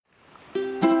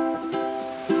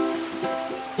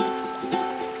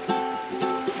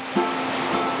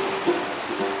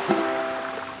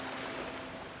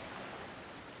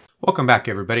Welcome back,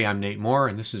 everybody. I'm Nate Moore,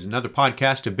 and this is another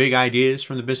podcast of big ideas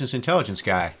from the Business Intelligence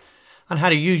Guy on how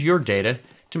to use your data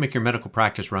to make your medical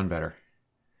practice run better.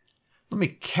 Let me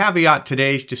caveat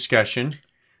today's discussion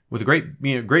with a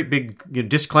great big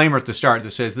disclaimer at the start that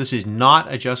says this is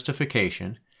not a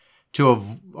justification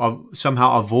to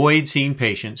somehow avoid seeing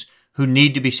patients who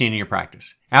need to be seen in your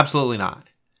practice. Absolutely not.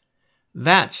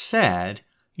 That said,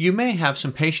 you may have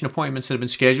some patient appointments that have been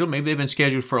scheduled. Maybe they've been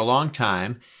scheduled for a long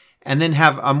time, and then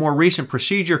have a more recent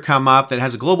procedure come up that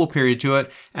has a global period to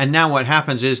it. And now what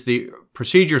happens is the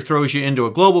procedure throws you into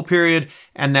a global period,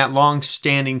 and that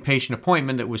long-standing patient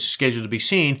appointment that was scheduled to be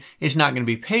seen is not going to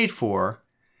be paid for.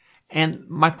 And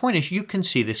my point is, you can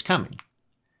see this coming.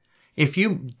 If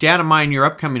you data mine your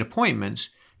upcoming appointments,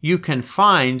 you can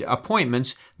find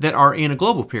appointments that are in a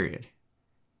global period.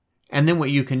 And then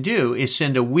what you can do is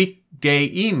send a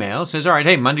weekday email. It says, all right,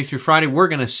 hey, Monday through Friday, we're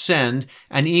going to send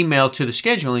an email to the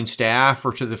scheduling staff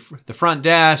or to the front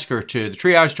desk or to the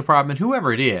triage department,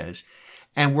 whoever it is.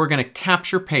 And we're going to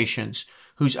capture patients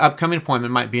whose upcoming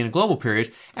appointment might be in a global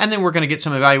period. And then we're going to get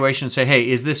some evaluation and say, hey,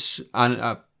 is this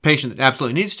a patient that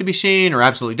absolutely needs to be seen or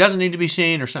absolutely doesn't need to be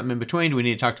seen or something in between? Do we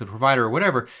need to talk to the provider or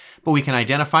whatever? But we can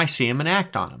identify, see them, and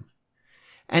act on them.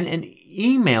 And an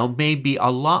email may be a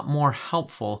lot more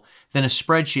helpful than a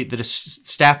spreadsheet that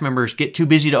staff members get too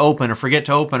busy to open or forget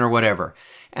to open or whatever.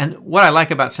 And what I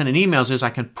like about sending emails is I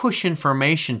can push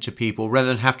information to people rather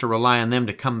than have to rely on them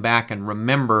to come back and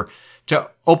remember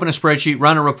to open a spreadsheet,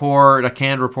 run a report, a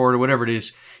canned report, or whatever it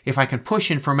is. If I can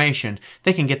push information,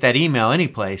 they can get that email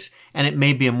anyplace, and it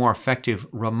may be a more effective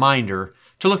reminder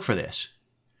to look for this.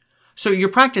 So your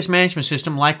practice management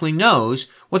system likely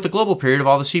knows what the global period of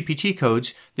all the CPT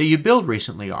codes that you billed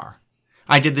recently are.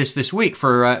 I did this week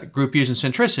for a group using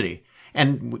Centricity.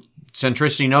 And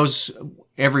Centricity knows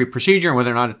every procedure and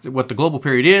whether or not what the global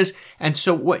period is. And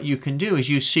so what you can do is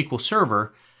use SQL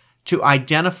Server to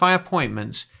identify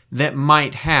appointments that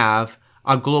might have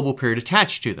a global period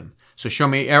attached to them. So show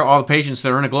me all the patients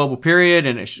that are in a global period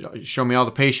and show me all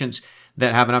the patients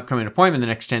that have an upcoming appointment in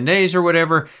the next 10 days or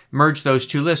whatever. Merge those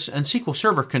two lists, and SQL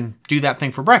Server can do that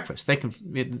thing for breakfast.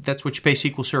 That's what you pay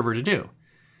SQL Server to do.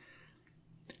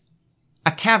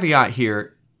 A caveat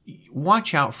here,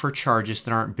 watch out for charges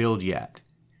that aren't billed yet.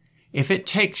 If it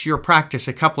takes your practice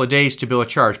a couple of days to bill a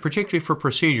charge, particularly for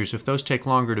procedures, if those take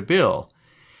longer to bill,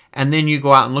 and then you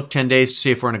go out and look 10 days to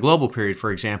see if we're in a global period,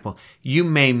 for example, you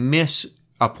may miss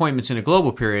appointments in a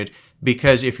global period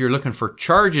because if you're looking for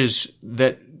charges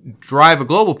that drive a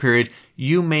global period,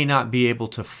 you may not be able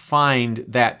to find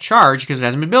that charge because it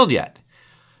hasn't been billed yet.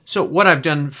 So what I've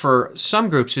done for some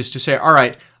groups is to say, all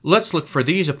right, let's look for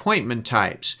these appointment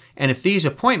types. And if these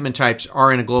appointment types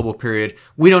are in a global period,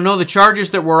 we don't know the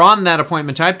charges that were on that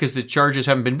appointment type because the charges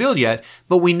haven't been billed yet,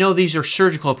 but we know these are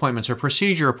surgical appointments or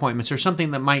procedure appointments or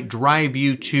something that might drive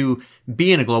you to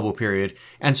be in a global period.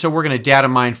 And so we're going to data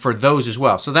mine for those as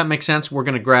well. So that makes sense. We're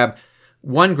going to grab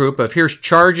one group of here's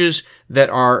charges that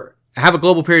have a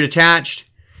global period attached,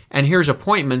 and here's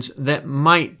appointments that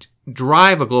might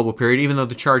drive a global period even though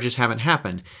the charges haven't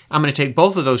happened. I'm going to take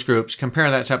both of those groups,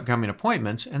 compare that to upcoming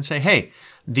appointments, and say, hey,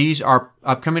 these are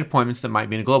upcoming appointments that might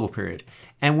be in a global period.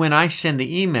 And when I send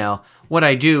the email, what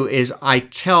I do is I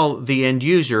tell the end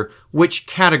user which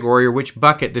category or which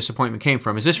bucket this appointment came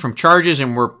from. Is this from charges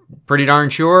and we're pretty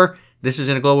darn sure this is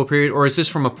in a global period, or is this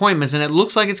from appointments and it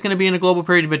looks like it's going to be in a global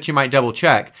period, but you might double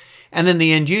check. And then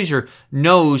the end user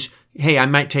knows, hey, I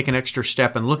might take an extra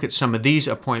step and look at some of these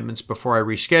appointments before I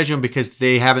reschedule them because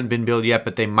they haven't been billed yet,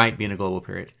 but they might be in a global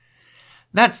period.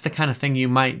 That's the kind of thing you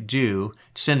might do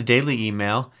to send a daily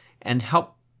email and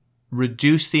help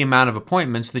reduce the amount of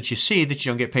appointments that you see that you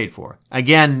don't get paid for.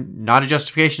 Again, not a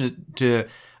justification to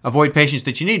avoid patients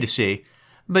that you need to see,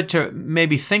 but to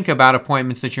maybe think about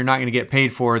appointments that you're not going to get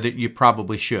paid for that you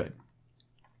probably should.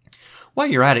 While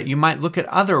you're at it, you might look at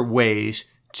other ways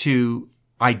to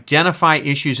identify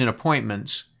issues in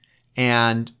appointments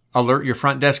and alert your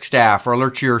front desk staff or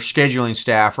alert your scheduling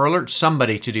staff or alert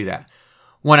somebody to do that.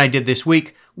 One I did this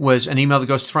week was an email that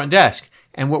goes to the front desk.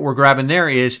 And what we're grabbing there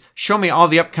is show me all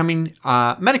the upcoming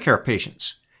Medicare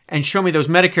patients and show me those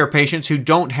Medicare patients who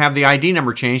don't have the ID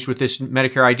number changed with this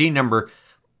Medicare ID number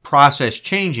process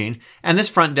changing. And this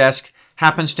front desk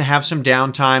happens to have some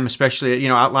downtime, especially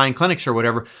at outlying clinics or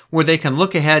whatever, where they can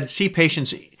look ahead, see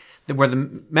patients where the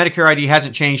Medicare ID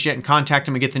hasn't changed yet and contact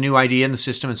them and get the new ID in the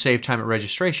system and save time at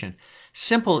registration.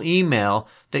 Simple email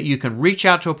that you can reach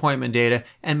out to appointment data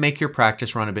and make your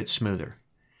practice run a bit smoother.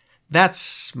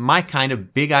 That's my kind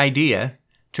of big idea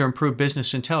to improve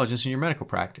business intelligence in your medical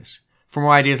practice. For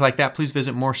more ideas like that, please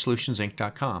visit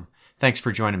moresolutionsinc.com. Thanks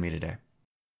for joining me today.